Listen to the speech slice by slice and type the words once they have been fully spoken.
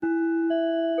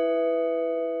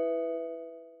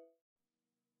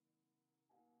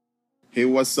Hey,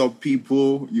 what's up,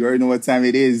 people? You already know what time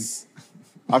it is.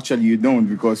 Actually, you don't,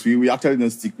 because we actually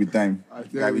don't stick with time.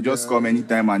 Like, we just come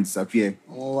anytime and disappear.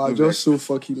 Oh, I'm just so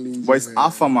fucking lazy. But it's man.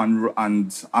 Alpha Man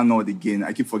and Arnold again.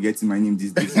 I keep forgetting my name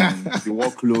these days. Man. The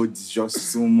workload is just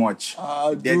so much.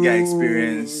 Dead Guy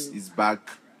Experience is back.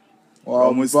 Wow,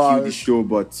 Almost killed the show,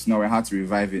 but no, we had to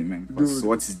revive it, man. Because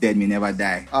what is dead may never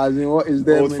die. As in, what is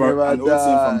dead may never Old thing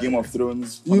die. from Game of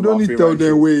Thrones. You don't need to tell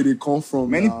them where they come from.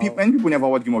 Many people never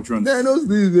watch Game of Thrones. Then those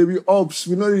days they be ups.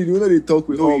 We know they talk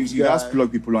with No, ups. you just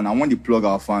plug people on. I want to plug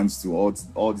our fans to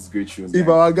all these great shows. If guys.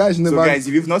 our guys never, So guys,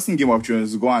 if you've not seen Game of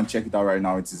Thrones, go and check it out right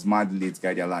now. It is mad late,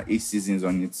 guys. There are like 8 seasons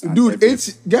on it. And dude,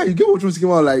 Game of Thrones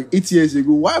came out like 8 years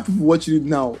ago. Why are people watching it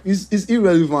now? It's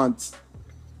irrelevant.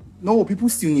 No, people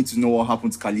still need to know what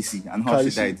happened to Khaleesi and how she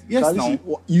died. Yes, Khaleesi,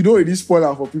 now. you don't really spoil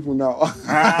her for people now.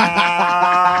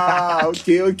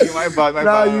 Okay, my bad.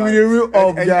 Now you be a real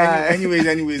up guy.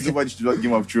 Anyways, nobody should watch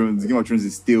Game of Thrones. Game of Thrones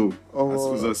is still, as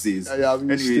Uzo says. Yeah,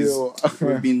 anyways, still.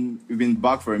 we've been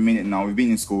back for a minute now. We've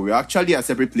been in school. We're actually at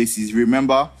separate places.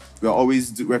 Remember, we're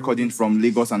always recording from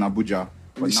Lagos and Abuja.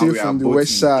 But We now say we are from the both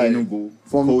west in side, Enugu,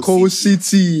 from Cold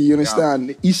City, you understand?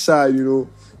 The east side, you know.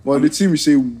 But the team we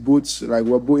say both, like,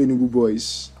 we're both Enugu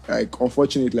boys. Like,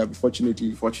 unfortunately,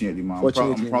 fortunately, man. I'm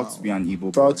proud to be an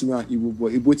Igbo Proud boy. to be an Igbo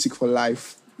boy. Igbo tick for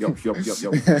life. Yup.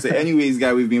 So anyways,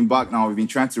 guys, we've been back now. We've been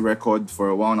trying to record for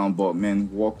a while now, but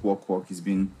man, work. It's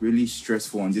been really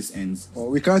stressful on this end.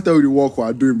 We can't tell you the work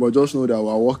we're doing, but just know that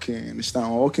we're working,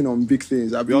 understand? We're working on big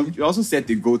things. We also set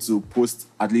the goal to post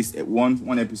at least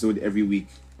one episode every week.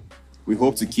 We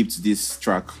hope to keep to this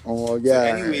track. Oh, yeah.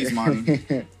 So anyways,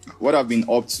 man, what I've been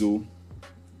up to,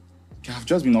 I've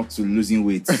just been up to losing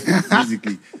weight,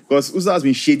 basically. Because Uzo has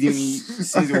been shading me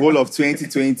since the whole of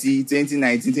 2020,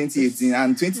 2019, 2018,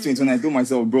 and 2021. I told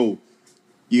myself, bro,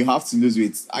 you have to lose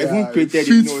weight. I even created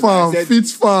Fit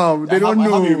farm. They don't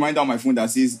know. I have a reminder on my phone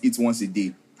that says eat once a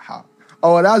day.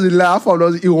 Oh, that's a lie. I found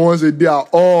doesn't eat once a day at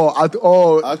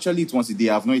all. Actually, eat once a day.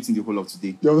 I've not eaten the whole of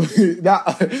today.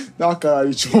 that car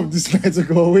you chop this night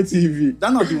ago. Wait TV.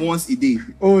 That's not the once a day.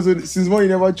 Oh, so since when you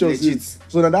never chop Legit. it?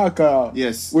 So that car.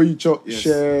 Yes. Where you chop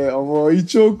share you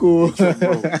choke. Bro.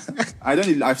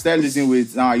 I've started losing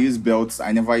weight now. I use belts.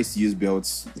 I never used to use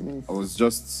belts. I was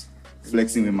just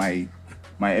flexing with my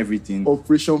everything.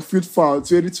 Operation Fit Farm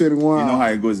 2021. You know how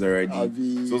it goes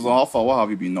already. So how far? What have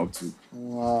you been up to?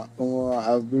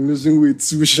 I've been losing weight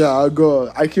too,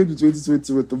 God. I came to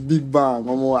 2020 with a big bang.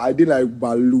 I did like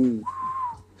balloon.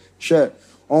 Sure.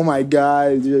 Oh my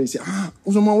God. You say,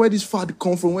 where this fat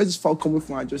come from? Where this fat coming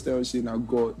from? I just tell you, say, now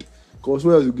God. Because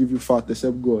where else will give you fat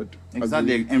except God?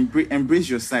 Exactly. Embrace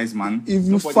your size, man. If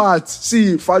you fat,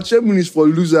 fat shaming is for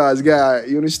losers, guy.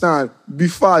 You understand? Be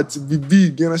fat, be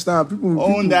big. You understand? People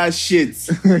own that shit.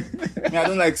 I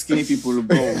don't like skinny people,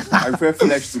 bro. I prefer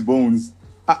flesh to bones.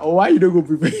 Why you don't go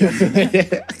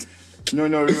prepare? No,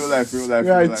 real life.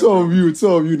 Yeah, two of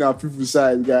you now, people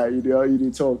side, guy. You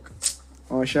didn't talk.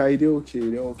 Oh, Sha, they're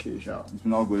okay, Sha. It's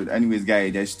been all good. Anyways,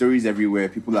 guys, there's stories everywhere.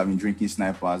 People have been drinking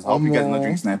snipers. I hope you guys not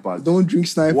drink snipers. Don't drink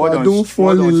snipers. Don't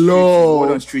fall in love.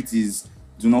 Word on street is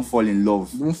do not fall in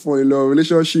love. Don't fall in love.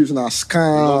 Relationships now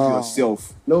scam. Love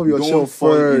yourself. Love yourself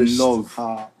first. Don't fall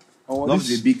in love. Love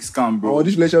is a big scam, bro.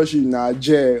 This relationship now,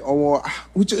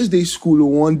 we just day school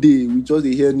one day. We just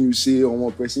hear news say,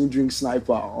 person drink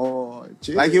sniper.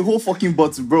 Like a whole fucking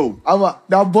bottle, bro.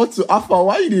 That bottle,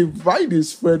 why they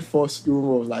spread false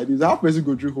rumors like this? How person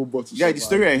go drink whole bottle? Yeah, the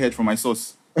story I heard from my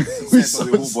source. Which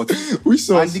source? Which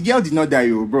source? And the girl did not die,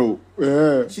 bro.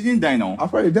 Yeah. She didn't die now.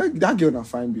 Apparently, that girl not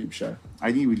fine, babe, Sha.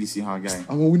 I didn't really see her guy.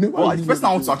 We never. The person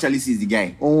I want to actually see is the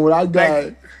guy. Oh, that guy.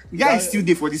 Like, the guy is still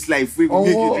there for this life. We will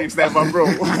make you drink sniper, bro.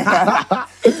 God,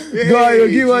 you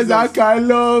give us that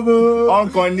kind of love.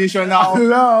 Unconditional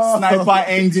sniper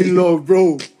engine love,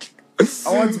 bro.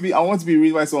 I want to be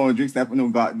real why someone drinks sniper. No,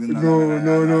 God.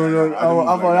 No.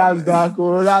 That's dark.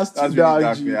 That's too dark.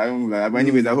 I don't like. But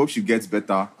anyways, I hope she gets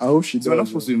better. I hope she does. So we're not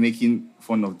supposed to be making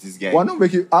fun of this guy. We're not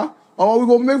making. We're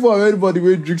gonna make fun of anybody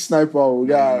who drink sniper.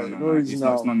 No, it's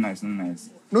not nice.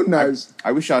 Not nice.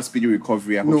 I wish her a speedy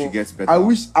recovery. I hope she gets better. I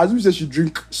wish that she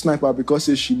drink sniper because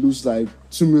say she lose like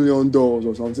 $2 million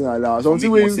or something like that.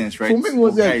 Something make more sense, right? Make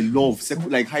more sense. I love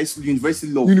like high school,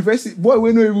 university love. University boy,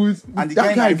 we know even and the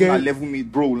guy get a level mate,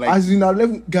 bro. Like as in a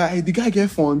level guy, the guy get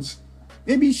funds.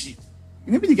 Maybe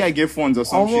the guy get funds or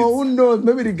some shit. Who knows?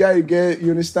 Maybe the guy get.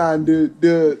 You understand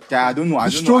the? I don't know.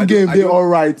 The strong game, they all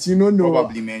right. You know,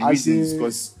 probably man. Reasons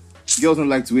because girls don't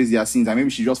like to waste their scenes, and maybe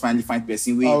she just finally find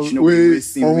person wasting.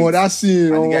 That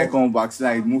scene. And the guy come back,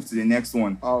 move to the next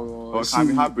one. It can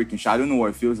be heartbreaking. I don't know what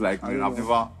it feels like.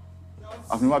 I've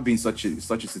I've never been in such a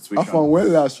situation. Afan,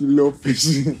 when last you love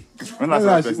person? When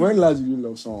last person? When last did you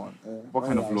love someone? What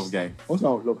kind of love, guy? What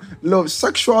kind of love? Love,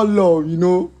 sexual love, you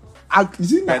know.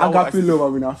 Is it Yeah, agape love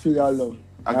or na filial love?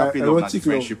 Agape love, not the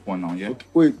friendship one now, yeah?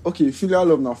 Okay, filial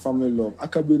love na family love.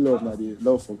 Agape love na the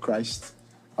love for Christ.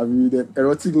 I mean, the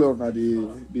erotic love na the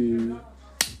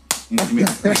Intimate.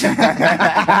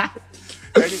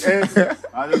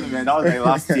 I don't know, man. That was like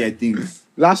last year, I think.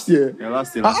 last year. Yeah,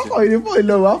 last year. How far you fall in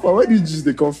love? How far? Where did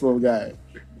they come from, guy?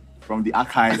 From the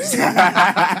archives.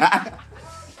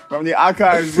 From the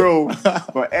archives, bro.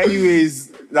 But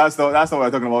anyways, that's not what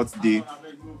we're talking about today.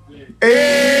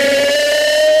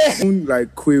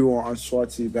 Like Quavo and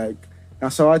Swati, like now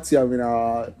Swati, I mean,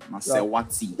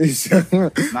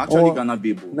 Masewati. Now actually Ghana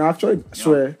baby. Now actually,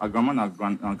 swear. Our grandma na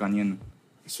Ghanaian.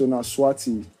 So now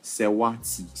Swati,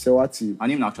 Sewati. Her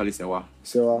name actually Sewa.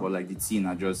 But like the T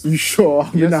na just. You sure?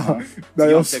 I mean, Yes, now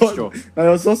your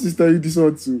your source is telling you this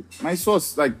one too. My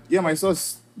source, my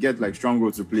source get like strong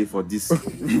role to play for this.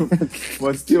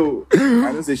 But still,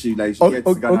 I don't say she gets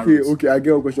Ghana roots. Okay, I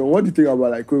get a question. What do you think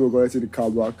about like Quavo going to the car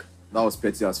back? That was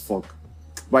petty as fuck.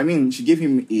 But I mean, she gave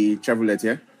him a Chevrolet,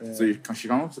 yeah? So she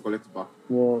can also collect it back.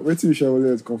 Well, wait till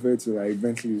Chevrolet compared to like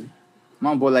Bentley.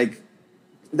 Man, but like,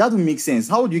 that don't make sense.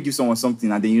 How would you give someone something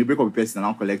and then you break up with a person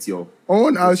and now collect your... Oh,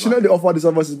 no, she know they offer the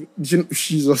services.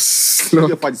 Jesus. She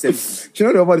offer the services. She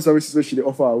know they offer the services where she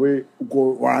offer where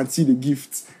go warranty the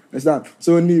gift. Understand?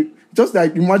 So when you, just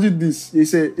like imagine this,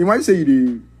 imagine say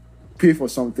you pay for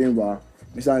something, but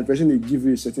the person they give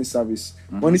you a certain service.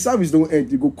 Mm-hmm. When the service don't end,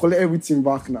 you go collect everything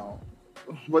back now.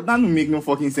 But that don't make no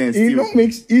fucking sense.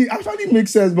 It actually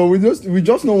makes sense, but we just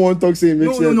don't want to talk say it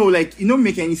makes sense. No, like it don't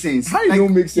make any sense. How it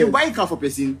don't make sense? You buy a car for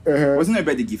person, wasn't a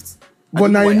birthday gift.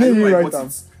 But now you name it right now.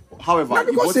 However, now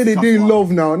because say they in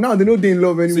love now. Now they know they in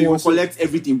love anymore. So you collect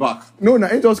everything back. No,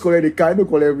 he just collect the car. He don't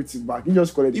collect everything back. He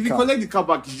just collect the car. If you collect the car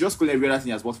back, you just collect everything he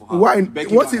has bought for her. Why?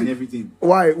 What if, and everything.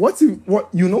 Why? What you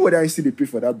know whether I still they pay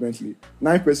for that Bentley?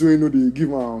 9% we know they give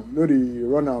they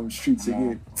run on streets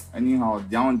again. Anyhow,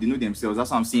 they know themselves. That's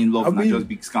what I'm saying. Love not just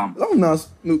big scam. Love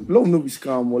no be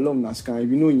scam or love not scam. If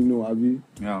you know, you know, Abi.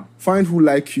 Yeah. Find who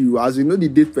like you. As you know, the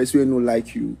date person who no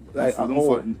like you. Like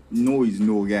no is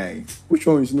no, guy. Which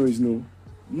one is no is no?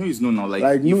 No is no now.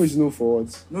 Like no is no for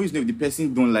what? No is no if the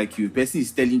person don't like you. The person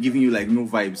is giving you like no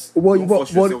vibes. Don't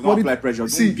force yourself. Don't apply pressure.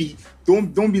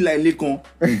 Don't be like Lekon.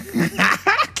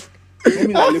 Don't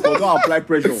be like Lekon. Don't apply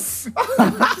pressure.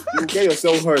 You get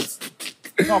yourself hurt.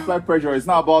 Don't apply pressure. It's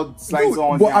not about sliding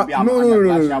someone's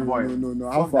No.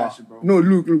 How far? No,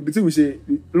 look. The thing we say,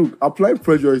 look, applying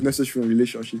pressure is necessary in a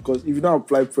relationship because if you don't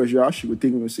apply pressure, how she will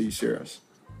think you say you serious?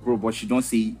 Bro, but she don't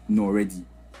say no already.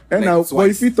 And now, but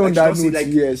if you turn that note,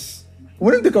 yes.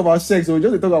 We don't talk about sex, we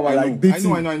just talk about like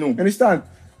dating. I know. Understand?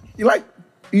 You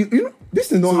know,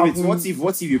 this is not happening.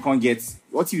 What if you can't get?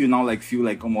 What if you now like feel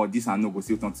like this and no go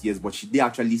still 20 years, but they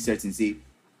actually certain say,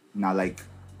 nah, like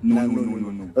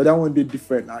no. Oh, that one day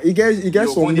different. Now you get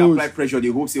some when they apply pressure, they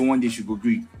hope say one day she go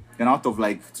agree. Then out of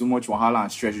like too much wahala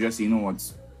and stress, you just say, you know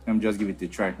what? Let me just give it a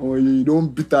try. Oh, you don't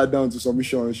beat her down to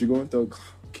submission. She gonna talk.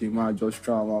 Okay, man, just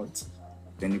try them out.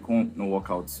 Then it can't no work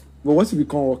out. But what if it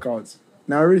can't work out?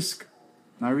 Now risk.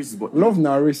 But love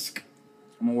now risk.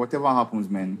 I mean, whatever happens,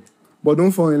 man. But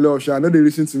don't fall in love, Sha. I know they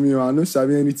listen to me. I know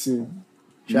savvy anything.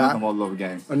 You're not about love,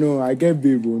 guy. I know. I get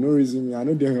baby. No reason me. I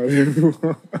know them.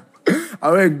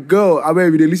 Alright, girl. I bet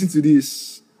if they listen to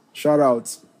this, shout out.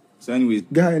 So anyway,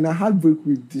 guy, and I heartbreak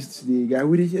with this today, guy.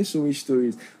 We did hear so many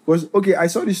stories. Because okay, I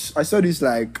saw this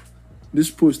like this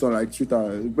post on like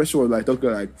Twitter. The person was like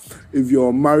talking like, if you're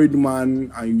a married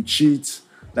man and you cheat,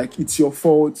 like it's your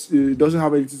fault. It doesn't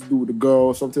have anything to do with the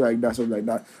girl, something like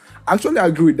that. Actually, I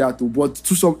agree with that too, but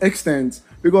to some extent,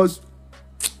 because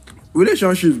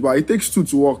relationships, but it takes two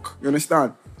to work. You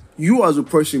understand? You as a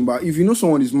person, but if you know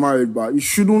someone is married, but you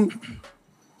shouldn't.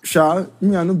 Sha,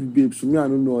 me I know be babe, so me I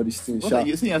don't know all these things. What are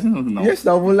you saying? I think something now. Yes,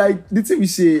 that was like the thing we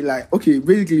say, like okay,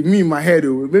 basically me in my head,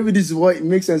 maybe this is what it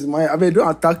makes sense in my head. I mean, don't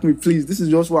attack me, please. This is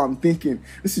just what I'm thinking.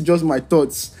 This is just my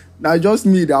thoughts. Now just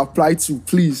me that apply to,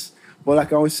 please. But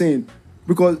like I was saying,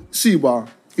 because see, but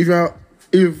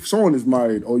if someone is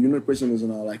married or you know the person is in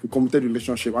a like a committed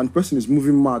relationship and the person is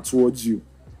moving mad towards you,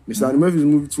 Mr. And the person is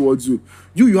moving towards you,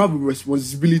 you have a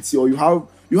responsibility or you have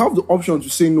the option to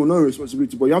say no, not a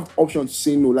responsibility, but you have the option to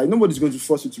say no. Like nobody's going to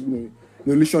force you to be in a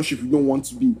relationship you don't want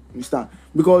to be. Understand?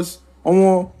 Because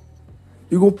you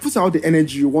go put out the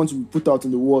energy you want to put out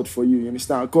in the world for you. You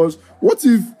understand? Because what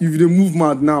if they move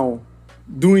mad now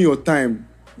during your time?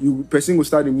 Person will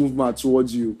start to move mad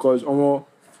towards you because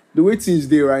the way things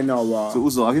there right now. So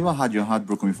Uzo, have you ever had your heart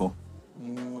broken before?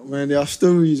 Man, there are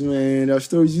stories, man. There are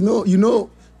stories.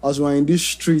 As we're in these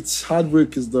streets,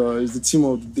 heartbreak is the theme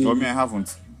of the day. I mean, I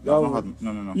haven't. Yeah, I've not had,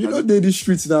 no. You know, they're the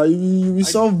streets now. You be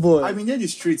soft boy. I mean, they're the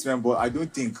streets, man, but I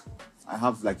don't think I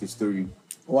have like a story.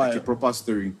 Why? Like a proper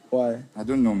story. Why? I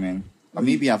don't know, man. Or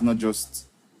maybe I've not just.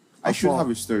 I should have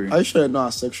a story. Are you sure you're not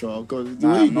asexual? Because the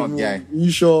Nah, way I'm you not move, gay.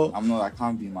 You sure? I'm not. I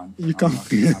can't be, man. You I'm can't.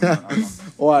 not. I'm not.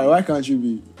 Why? Why can't you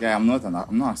be? Yeah, I'm not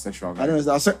a sexual guy. I don't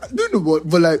understand. I don't know,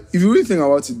 but like, if you really think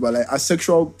about it, but like,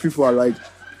 asexual people are like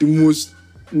the most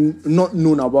not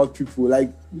known about people.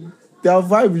 Like, their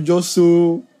vibe is just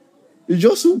so, it's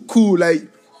just so cool. Like,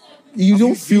 you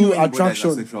don't feel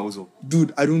attraction.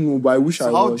 Dude, I don't know, but I wish I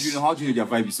was. How do you know their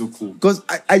vibe is so cool? Because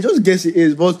I just guess it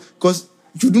is, but because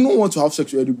you do not want to have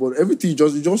sex with anybody. Everything you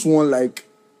just want like,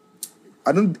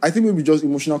 I think maybe just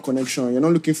emotional connection. You're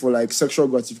not looking for like sexual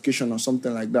gratification or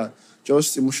something like that.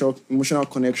 Just emotional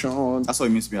connection. That's what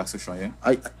it means to be asexual, yeah?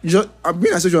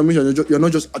 Being asexual means you're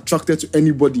not just attracted to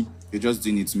anybody. You're just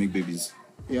doing it to make babies.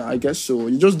 Yeah, I guess so.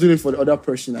 You just do it for the other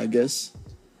person, I guess.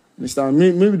 Understand?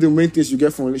 Maybe the main things you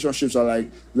get from relationships are like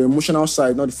the emotional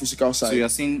side, not the physical side. So you're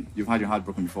saying you've had your heart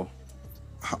broken before?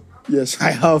 Yes,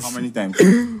 I have. How many times?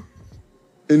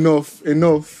 Enough.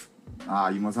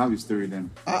 You must have your story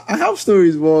then. I have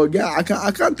stories, but yeah, I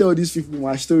can't tell these people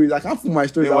my stories. I can't put my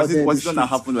stories out there. Was it one that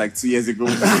happened like 2 years ago?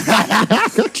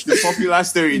 The popular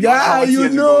story. Yeah, you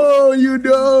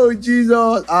know,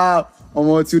 Jesus.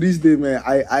 To this day, man,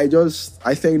 I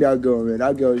thank that girl, man.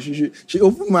 That girl, she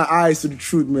opened my eyes to the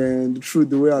truth, man. The truth,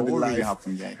 the way of the life. What really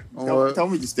happened, guy? Tell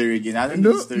me the story again. I don't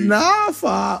know the story.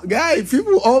 Guy,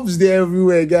 people ups there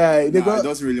everywhere, guy. It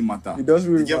doesn't really matter. It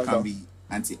doesn't really matter. The girl matter. can be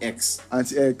anti-X.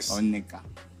 Anti-X. Or Neka.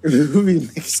 Who be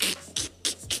next?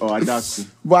 Or Adaku.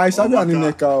 But I started on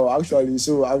Neka, actually,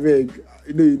 so I beg.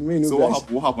 So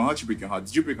what happened? How did she break your heart?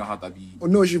 Did you break her heart, Abi? Oh,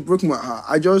 no, she broke my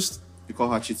heart. You call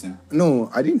her cheating?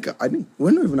 No, I didn't.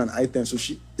 We're not even an item, so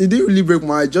it didn't really break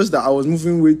my heart. Just that I was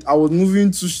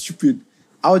moving too stupid.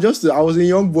 I was a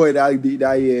young boy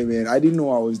that year, man. I didn't know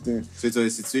what I was doing. So it was a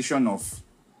situation of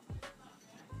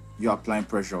you applying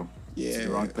pressure to the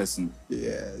wrong person.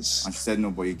 Yes. And she said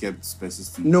no, but you kept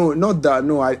persisting. No, not that.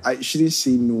 No, she didn't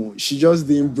say no. She just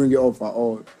didn't bring it up at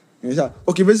all.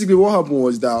 Okay, basically what happened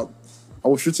was that I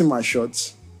was shooting my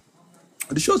shots.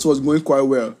 The shot was going quite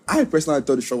well. I personally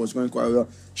thought the shot was going quite well.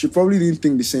 She probably didn't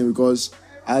think the same because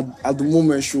at the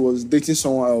moment she was dating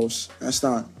someone else.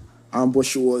 Understand? But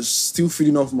she was still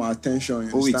feeding off my attention.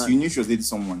 Oh wait, you knew she was dating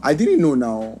someone? I didn't know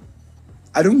now.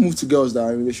 I don't move to girls that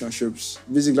are in relationships.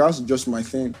 Basically, that's just my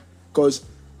thing. Because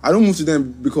I don't move to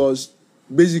them because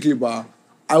basically, but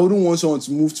I wouldn't want someone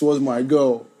to move towards my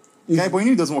girl. Yeah, but you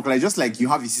know it doesn't work like just like you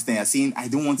have a sister and you're saying, I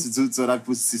don't want to do to other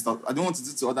people's sister. I don't want to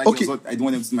do to other girls what I don't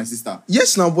want them to do my sister.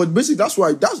 Yes, now, but basically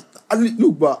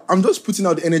look, but I'm just putting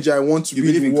out the energy I want to be. You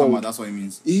believe in karma, that's what it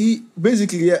means.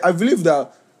 I believe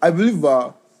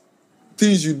that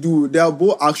things you do, there are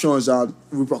both actions and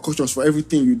repercussions for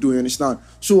everything you do, you understand?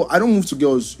 So I don't move to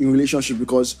girls in relationship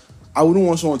because I wouldn't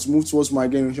want someone to move towards my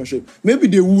girl relationship. Maybe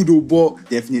they would, but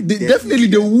definitely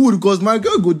they would because my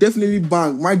girl would definitely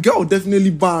bang. My girl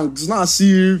definitely bang. It's not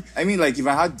serious. I mean, like if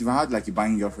I had like a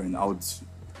banging girlfriend, I wouldn't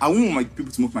want my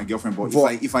people to move to my girlfriend, but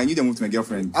if I knew them move to my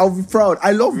girlfriend, I'll be proud.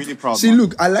 Really proud. See,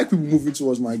 look, I like people moving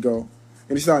towards my girl. You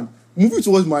understand? Moving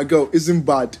towards my girl isn't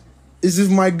bad. It's if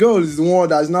my girl is the one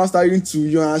that's now starting to,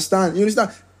 you understand?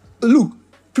 Look,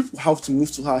 people have to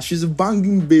move to her. She's a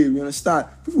banging babe, you understand?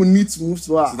 People need to move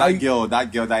to her. So that girl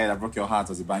that broke your heart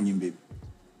was a banging babe.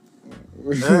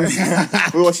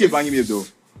 Was she a banging babe though?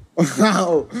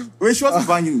 Wait, she wasn't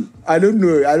banging. I don't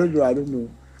know.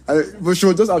 But she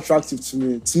was just attractive to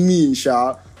me. To me,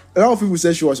 Sha. A lot of people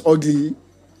said she was ugly.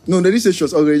 No, they didn't say she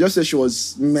was ugly. They just said she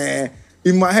was meh.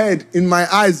 In my head, in my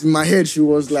eyes, in my head, she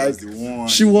was like,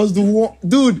 she was the one.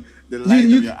 Dude,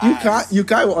 you can't.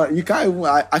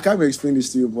 I can't explain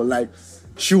this to you, but like,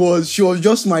 she was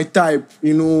just my type,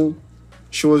 you know.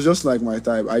 She was just like my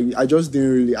type. I just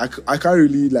didn't really. I can't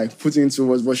really like put it into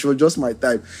words, but she was just my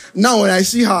type. Now when I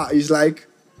see her, it's like,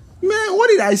 man, what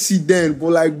did I see then?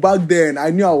 But like back then, I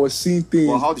knew I was seeing things.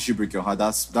 Well, how did she break your heart?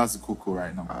 That's the cool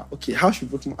right now. Okay, how she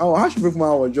broke my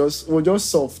heart was just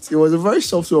soft. It was a very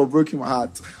soft way of breaking my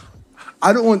heart.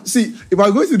 I don't want see if I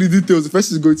go into the details, the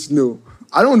person is going to know.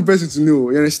 I don't want the person to know.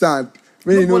 You understand?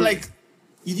 But like,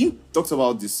 you didn't talk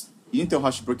about this. You didn't tell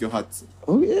her she broke your heart.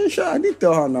 Oh yeah, sure. I didn't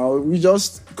tell her now. We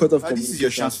just cut off. This is your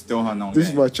chance to tell her now. This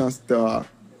is my chance to tell her.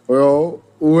 Well,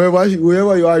 whoever you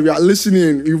are, if you are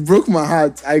listening, you broke my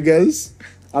heart, I guess.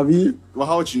 Have you? Well,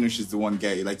 how would you know she's the one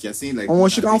guy? Like you're saying,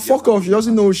 like. She can fuck off. She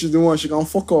doesn't know she's the one. She can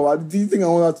fuck off. Do you think I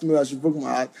want her to know that she broke my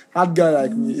heart? Hard guy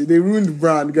like me. They ruined the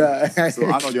brand, guy. So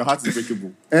Arnold, your heart is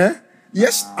breakable. Eh?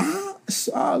 Yes.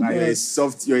 Nah, you're a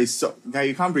soft guy.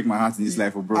 You can't break my heart in this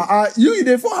life, bro. You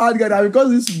they for hard guy now because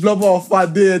this blubber of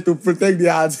fat there to protect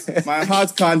the heart. My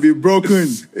heart can't be broken.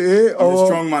 I'm a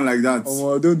strong man like that.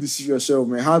 Don't deceive yourself,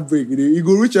 man. Heartbreak, you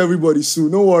go reach everybody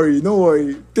soon. Don't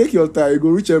worry. Take your time. You go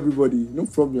reach everybody. No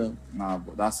problem. Nah,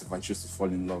 but that's if I choose to fall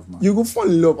in love, man. You go fall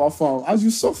in love, I found. As you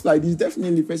soft like this,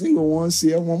 definitely person go want to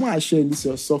say, oh, mama, I share this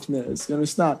your softness. You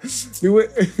understand? The way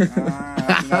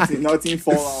nothing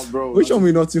fall out, bro. Which one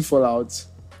will nothing fall out?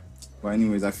 But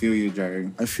anyways, I feel you,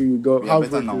 Jerry. I feel you go. How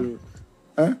better now?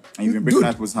 And you've been breaking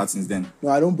people's hearts since then. No,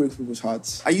 I don't break people's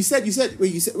hearts. You said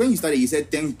when you started, you said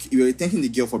you were thanking the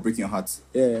girl for breaking your heart.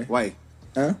 Yeah. Why?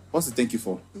 What's the thank you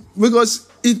for? Because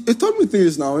it taught me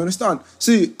things now, you understand?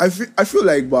 See, I feel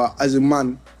like, but as a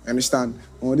man, you understand?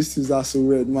 Oh, this things are so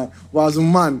weird, man. But as a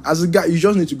man, as a guy, you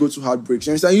just need to go through heartbreaks.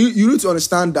 You understand? You need to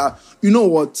understand that, you know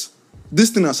what? This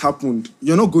thing has happened.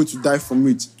 You're not going to die from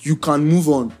it. You can move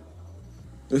on.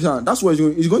 You understand? That's what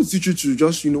it's going to teach you to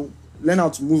just, learn how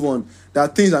to move on. There are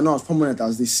things that are not as permanent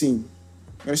as they seem. You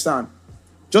understand?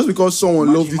 Just because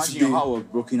someone loved you today. Imagine your heart was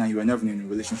broken and you were never in a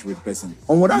relationship with the person.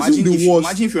 Imagine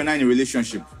if you're not in a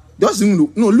relationship.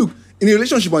 Look, in a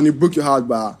relationship and they broke your heart,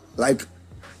 but like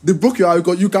they broke your heart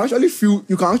because you can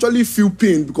actually feel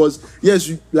pain because yes,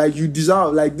 you desire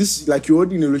like this, like you're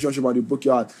already in a relationship and they broke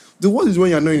your heart. The worst is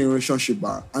when you're not in a relationship,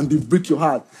 and they break your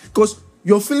heart because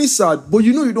you're feeling sad, but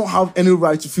you don't have any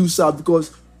right to feel sad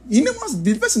because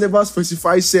the person never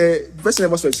specified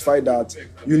that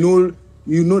you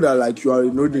know that like you are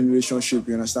not in a relationship,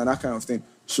 you understand that kind of thing.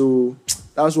 So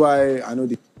that's why I know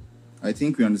I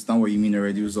think we understand what you mean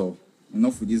already. So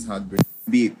enough with this heartbreak.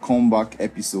 Be a comeback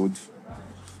episode,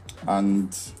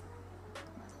 and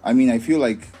I mean I feel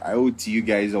like I owe it to you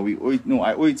guys, I owe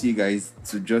it to you guys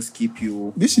to just keep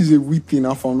you. This is a we thing,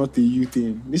 I found, not a you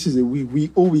thing. This is a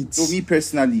we owe it. So me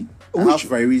personally, I have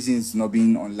my reasons not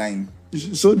being online.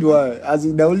 So do I. As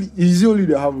in, is it only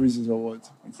they have reasons or what?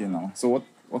 Okay, now. So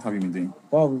what have you been doing?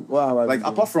 What have I been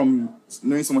doing? Apart from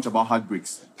knowing so much about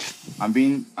heartbreaks and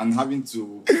having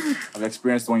to have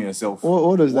experienced one yourself.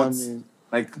 What does that mean?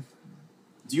 Like,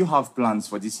 do you have plans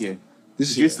for this year?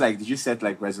 Did you set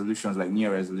like resolutions, like New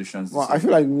Year resolutions? Well, I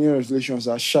feel like New Year resolutions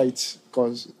are shite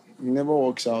because it never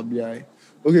works out.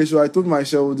 Okay, so I told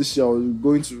myself this year I was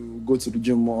going to go to the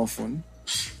gym more often.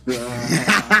 Why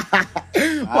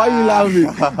are you laughing?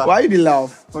 Why did you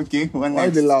laugh? Okay, why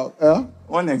did you laugh?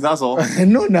 One next, that's all.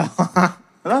 No, no.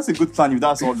 That's a good plan if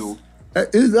that's all though.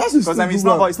 Because I mean, it's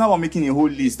not about making a whole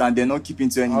list and they're not keeping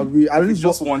to any. It's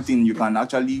just one thing you can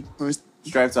actually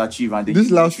strive to achieve. And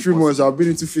these last 3 months, I've been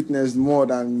into fitness more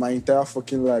than my entire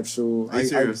fucking life. So are you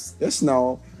serious? Yes,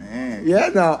 now. Man. Yeah,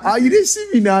 now. You didn't see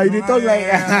me now. You didn't talk like.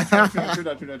 True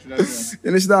that. You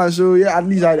understand? So yeah, at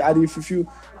least I did fulfill.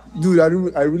 Dude, I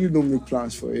really don't make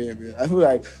plans for it. Man. I feel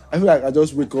like I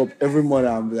just wake up every morning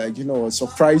and be like, you know what,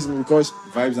 surprise me because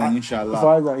vibes and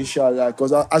inshallah.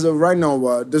 Because as of right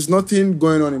now, there's nothing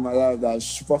going on in my life that's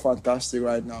super fantastic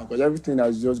right now. Because everything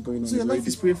that's just going on. So your life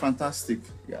is pretty fantastic.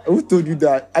 Yeah. Who told you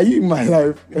that? Are you in my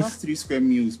life? You have 3 square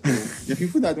meals, bro. There are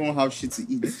people that don't have shit to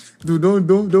eat. Dude,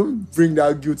 don't bring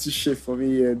that guilty shit for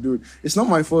me here, dude. It's not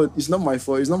my fault. It's not my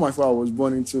fault I was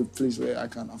born into a place where I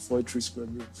can afford 3 square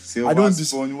meals. I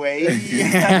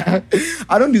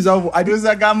don't deserve. I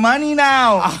got money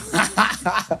now.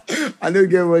 I don't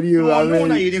get money. No,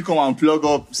 you didn't come and plug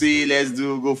up. Say let's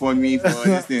go for me for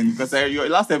this thing. Because your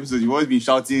last episode you've always been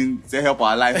shouting, say help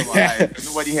our life.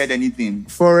 Nobody heard anything.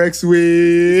 Forex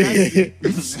way. We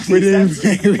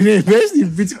invest in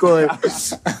Bitcoin.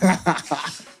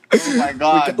 Oh my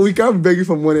God. We can't beg you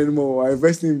for money anymore. We're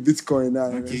investing in Bitcoin now.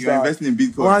 Okay, you're investing in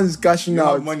Bitcoin. One is cashing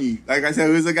out. Have money. Like I said,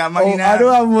 who's got money now? I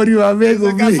don't have money.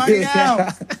 Who's got money now?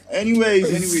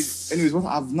 Anyways, well,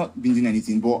 I've not been doing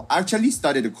anything, but I actually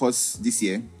started a course this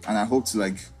year, and I hope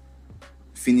to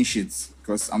finish it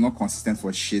because I'm not consistent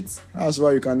for shit. That's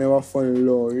why you can never fall in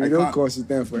love. You're not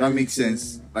consistent for that anything. Makes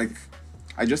sense.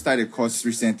 I just started a course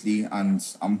recently, and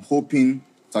I'm hoping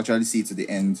to actually see it to the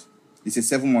end. It's a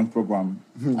 7-month program.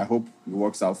 I hope it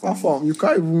works out for me. You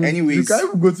can't even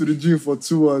go to the gym for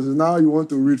 2 hours. Now you want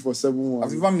to read for 7 months.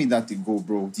 I've never made that a goal,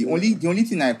 bro. The only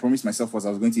thing I promised myself was I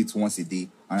was going to eat once a day,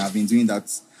 and I've been doing that.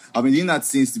 I've been doing that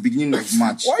since the beginning of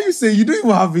March. Why you say you don't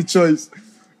even have a choice?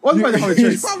 What do I don't have a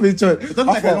choice? You have a choice. It doesn't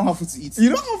like I don't have food to eat. You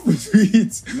don't have food to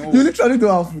eat. No. You literally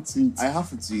don't have food to eat. I have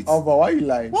food to eat. Oh, but why you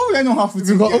lying? Why would I not have food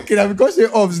to Because, eat? okay, now because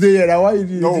you're off day here, now why you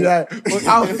No. lie?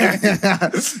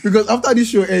 Because after this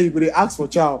show, you could ask for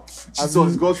child.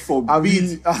 Jesus, God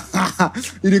forbid.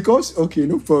 It comes, okay,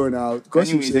 no problem now. Because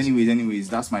Anyways,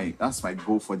 that's my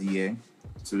goal for the year,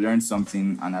 to learn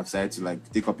something, and I've decided to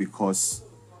like take up a course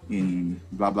in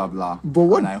blah blah blah. But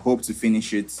what- And I hope to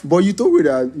finish it. But you told me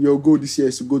that your goal this year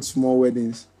is to go to small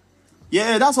weddings.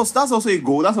 Yeah, that's also a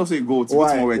goal. That's also a goal to Why?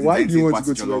 go to more weddings. Why and do you take want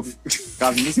to go to part in weddings? jollof.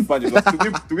 Guys, missing part of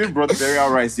jollof. To be brought burial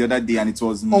rice the other day, and it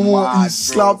was Oh, mad, he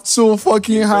slapped so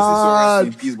fucking Rest his soul, rest hard.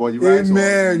 in peace, but the rice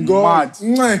Amen. was God. mad.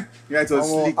 Mwah. Yeah, it was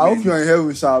Omo, slick, I hope man. you're in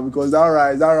heaven, sir, because that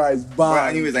rice, bam. Well,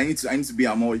 anyways, I need to be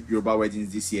at more Yoruba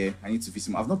weddings this year. I need to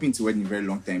visit. I've not been to a wedding in a very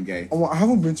long time, guy. I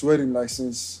haven't been to wedding like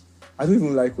since. I don't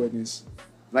even like weddings.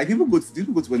 Like people go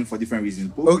to wedding for different reasons.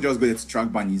 People just go there to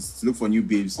track bunnies, to look for new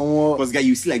babes. Because guy,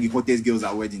 you see like the hottest girls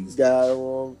at weddings. Guy, I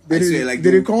swear, like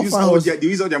they come use find all us they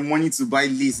use all their money to buy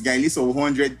list of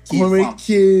 100K.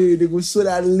 100K. They go so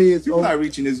that late. People are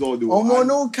rich in this world, though.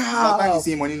 No By the time you cap.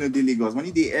 say money no day Lagos,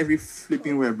 money day every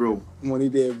flipping where, bro. Money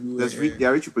there everywhere. There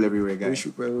are rich people everywhere, guys. Rich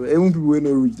people everywhere. Even people who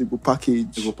no rich, they go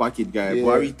package. They go package, guy. Yeah.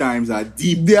 Buhari times are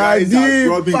deep. They are Guys deep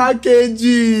robbing.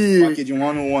 packaging. Packaging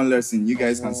 101 lesson. You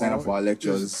guys can sign up for our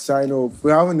lectures. Sign up.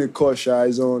 We're having a course,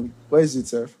 is on. Where is it,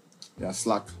 sir? Yeah,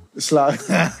 Slack. Slack.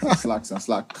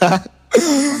 Slack.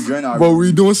 And join our But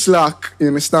we don't slack. You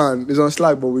understand? It's on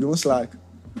Slack, but we don't slack.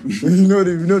 you know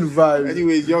the vibe.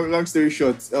 Anyways, long story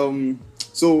short,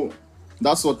 so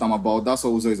that's what I'm about. That's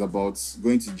what Uzo is about.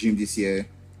 Going to gym this year.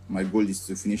 My goal is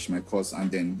to finish my course and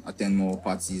then attend more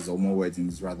parties or more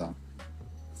weddings rather.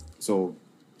 So,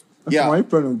 yeah, Why you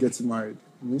plan on getting married?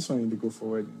 This one you need to go for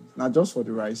wedding. Not just for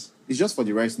the rice. it's just for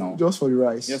the rice now. Just for the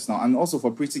rice. Yes, now, and also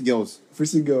for pretty girls.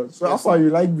 Pretty girls. So Yes, how far sir. you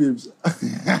like babes?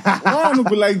 Why I not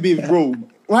go like babe, bro?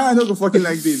 Why I not go fucking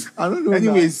like babe? I don't know.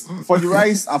 Anyways, for the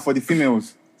rice and for the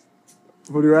females.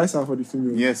 For the rice and for the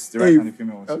female. Yes, the rice and the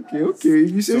females. Okay.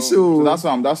 If you say so. So that's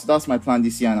why that's my plan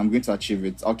this year, and I'm going to achieve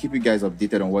it. I'll keep you guys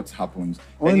updated on what happens.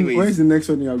 when Anyways, is the next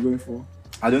one you are going for?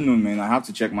 I don't know, man. I have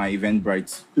to check my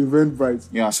Eventbrite. Eventbrite.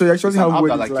 Yeah. So you actually It's an have app that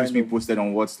weddings like keeps lined me up. posted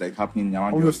on what's like happening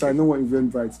around. Obviously, I know what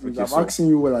Eventbrite is. Okay, I'm so- asking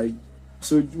you, like,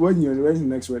 so when's the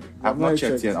next wedding? I've not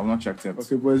checked yet. I've not checked yet.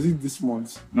 Okay, but is it this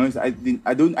month? No,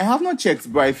 I have not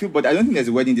checked, but I don't think there's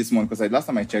a wedding this month because last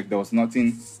time I checked there was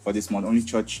nothing for this month. Only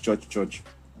church.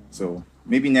 So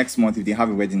maybe next month if they have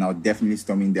a wedding, I'll definitely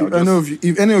storm in there.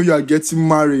 If any of you are getting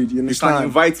married, you You understand? can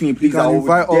invite me, please. You can I will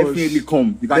invite us. definitely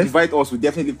come. You can invite us. We'll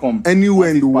definitely come. Anywhere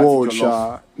in the Party world, jollof.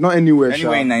 Sha. Not anywhere,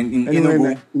 Sha. Anywhere in Anywhere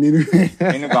Enugu. in Enugu.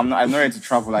 Enugu, I'm not ready to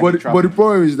travel. But the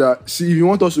problem is that, see, if you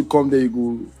want us to come there, they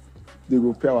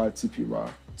go pay our TP, man.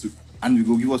 And we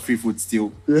go give us free food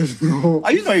still. Yes, bro.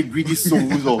 Are you not a greedy soul,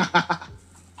 Uzo?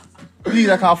 Please,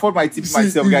 I can afford my tip See,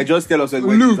 myself. Guy, just tell us when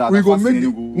look, it's at. we go First make thing the-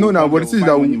 you go- no, we'll no, come but there, the thing is we'll that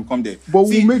find we- when you come there. But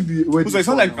See, we'll make the wedding. So it's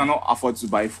not like we fun. cannot afford to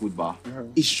buy food bar.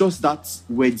 It's just that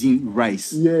wedding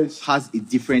rice Yes. has a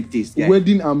different taste. Guy.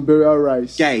 Wedding and burial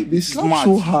rice. Guy, they it's slap mad.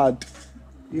 so hard.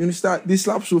 You understand? They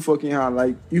slap so fucking hard.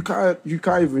 Like you can't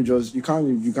even just you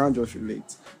can't just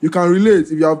relate. You can relate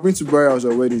if you have been to burials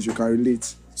or weddings. You can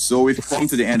relate. So we've come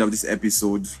to the end of this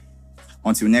episode.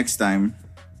 Until next time,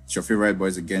 it's your favorite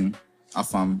boys again,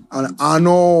 Afam. And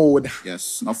Arnold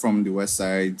Yes, not from the west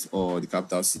side or the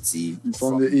capital city.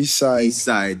 from the east side. east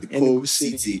side, the Enugu cold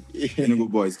City. city, Enugu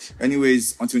boys.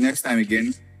 Anyways, until next time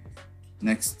again.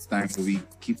 Next time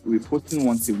we're posting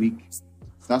once a week.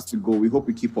 That's the goal. We hope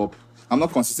we keep up. I'm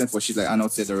not consistent for shit like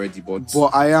Arnold said already, but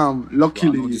But I am Arnold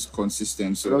luckily. is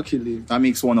consistent. So Luckily, that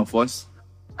makes one of us,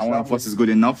 and one of us is good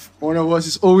enough. one of us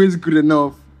is always good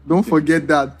enough. Don't forget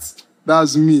that.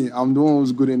 That's me. I'm the one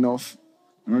who's good enough.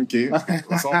 Okay,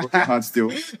 some broken heart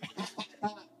still.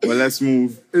 Well, let's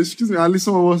move. Excuse me. At least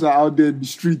some of us are out there in the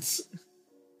streets.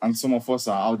 And some of us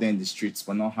are out there in the streets,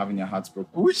 but not having their hearts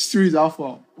broken. Which streets,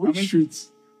 Alpha? Which streets?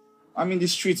 I'm in the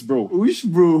streets, bro. Which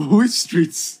bro? Which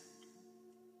streets?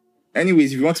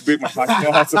 Anyways, if you want to break my heart, you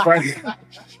know how to find me.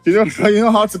 You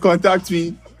know how to contact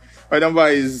me. My number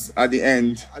is at the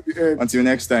end. At the end. Until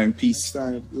next time, peace,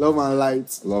 Stand. Love and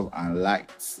light. love, and light.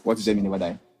 What is them? You never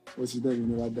die. What's his name?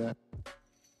 You know about that.